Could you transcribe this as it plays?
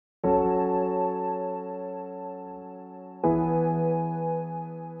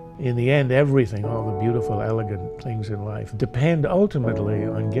In the end, everything, all the beautiful, elegant things in life, depend ultimately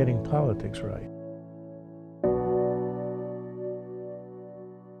on getting politics right.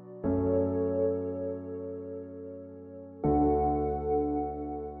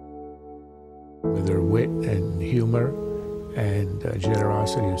 With her wit and humor and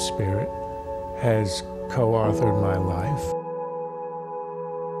generosity of spirit has co-authored my life.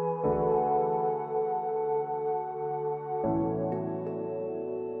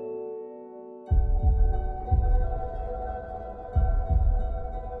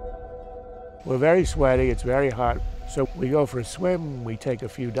 We're very sweaty, it's very hot, so we go for a swim, we take a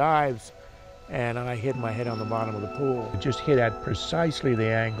few dives, and I hit my head on the bottom of the pool. It just hit at precisely the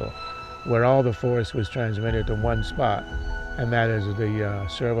angle where all the force was transmitted to one spot, and that is the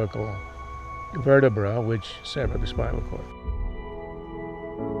cervical vertebra, which severed the spinal cord.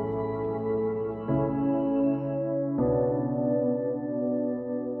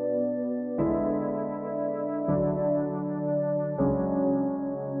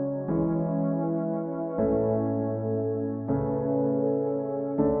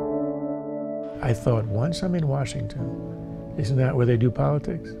 I thought, once I'm in Washington, isn't that where they do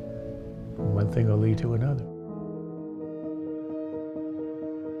politics? One thing will lead to another.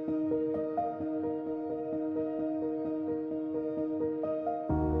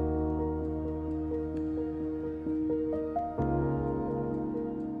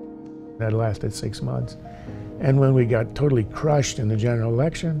 That lasted 6 months. And when we got totally crushed in the general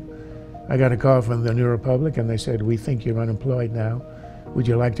election, I got a call from the New Republic, and they said, "We think you're unemployed now. Would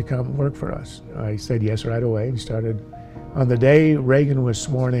you like to come work for us?" I said yes right away and started. On the day Reagan was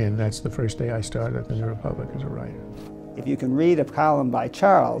sworn in, that's the first day I started at the New Republic as a writer. If you can read a column by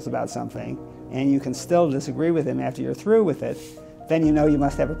Charles about something and you can still disagree with him after you're through with it, then you know you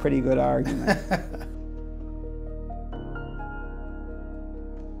must have a pretty good argument.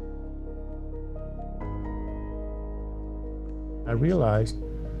 I realized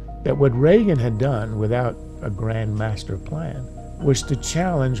that what Reagan had done without a grand master plan was to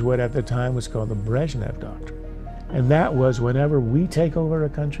challenge what at the time was called the Brezhnev Doctrine. And that was, whenever we take over a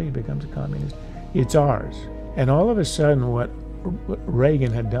country, it becomes a communist, it's ours. And all of a sudden what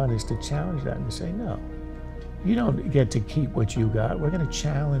Reagan had done is to challenge that and to say, no, you don't get to keep what you got. We're going to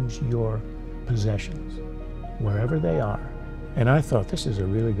challenge your possessions, wherever they are. And I thought, this is a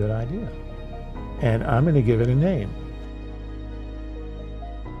really good idea. And I'm going to give it a name.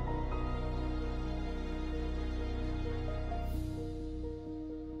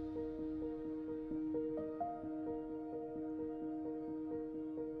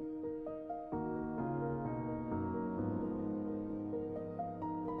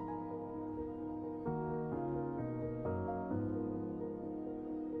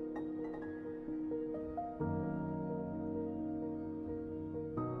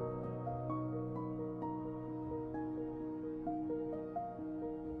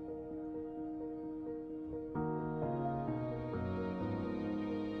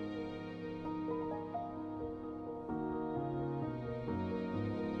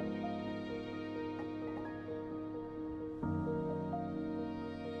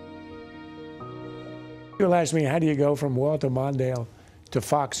 You'll ask me, how do you go from Walter Mondale to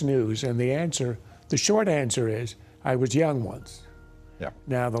Fox News? And the short answer is, I was young once. Yeah.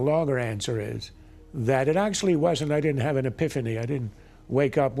 Now, the longer answer is that it actually wasn't, I didn't have an epiphany. I didn't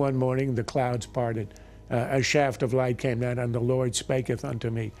wake up one morning, the clouds parted, a shaft of light came down, and the Lord spaketh unto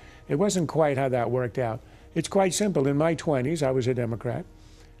me. It wasn't quite how that worked out. It's quite simple. In my 20s, I was a Democrat.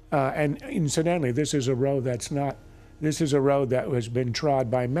 And incidentally, this is a road that has been trod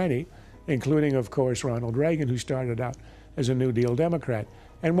by many, including, of course, Ronald Reagan, who started out as a New Deal Democrat.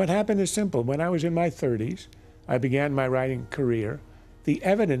 And what happened is simple. When I was in my 30s, I began my writing career. The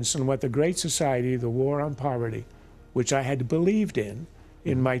evidence on what the Great Society, the war on poverty, which I had believed in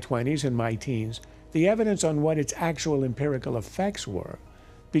my 20s and my teens, the evidence on what its actual empirical effects were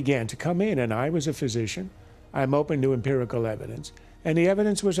began to come in. And I was a physician. I'm open to empirical evidence. And the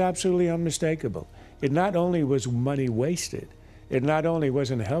evidence was absolutely unmistakable. It not only was money wasted, it not only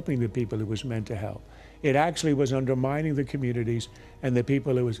wasn't helping the people it was meant to help, it actually was undermining the communities and the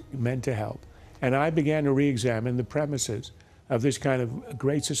people it was meant to help. And I began to re-examine the premises of this kind of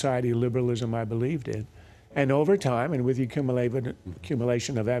great society liberalism I believed in. And over time, and with the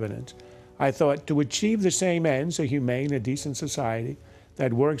accumulation of evidence, I thought to achieve the same ends, a humane, a decent society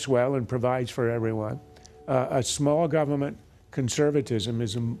that works well and provides for everyone, a small government conservatism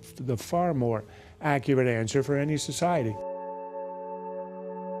is the far more accurate answer for any society.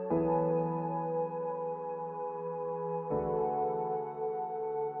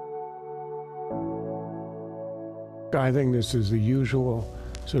 I think this is the usual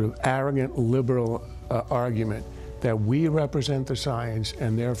sort of arrogant liberal argument that we represent the science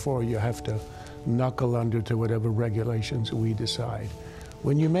and therefore you have to knuckle under to whatever regulations we decide.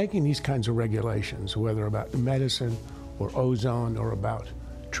 When you're making these kinds of regulations, whether about medicine or ozone or about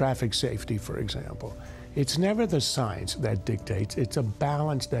traffic safety, for example, it's never the science that dictates, it's a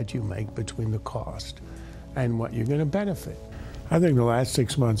balance that you make between the cost and what you're going to benefit. I think the last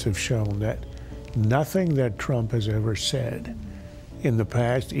 6 months have shown that nothing that Trump has ever said in the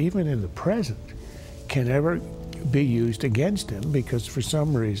past, even in the present, can ever be used against him because for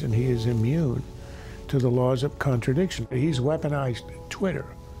some reason he is immune to the laws of contradiction. He's weaponized Twitter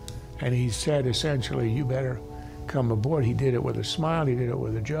and he said essentially, you better come aboard. He did it with a smile, he did it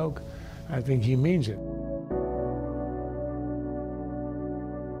with a joke. I think he means it.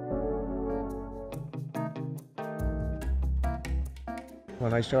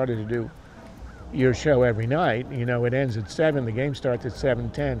 When I started to do your show every night, you know, it ends at 7, the game starts at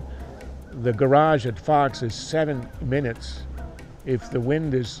 7:10. The garage at Fox is 7 minutes if the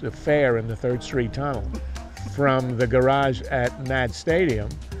wind is fair in the 3rd Street Tunnel from the garage at Mad Stadium.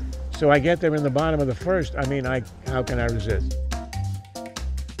 So I get there in the bottom of the 1st. I mean, how can I resist?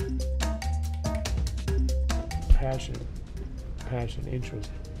 Passion,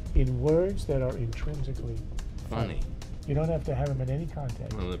 interest in words that are intrinsically funny. You don't have to have them in any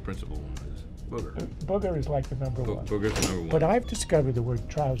context. Well, the principal one is booger. Booger is like the number one. Booger's the number one. But I've discovered the word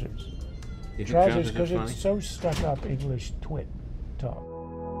trousers. You think Trousers because is it's so stuck up English twit talk.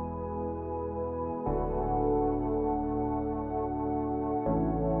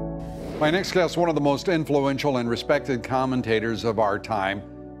 My next guest, one of the most influential and respected commentators of our time.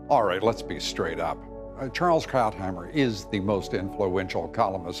 All right, let's be straight up. Charles Krauthammer is the most influential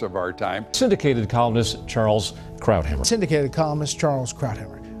columnist of our time. Syndicated columnist Charles Krauthammer. Syndicated columnist Charles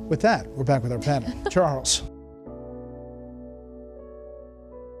Krauthammer. With that, we're back with our panel. Charles.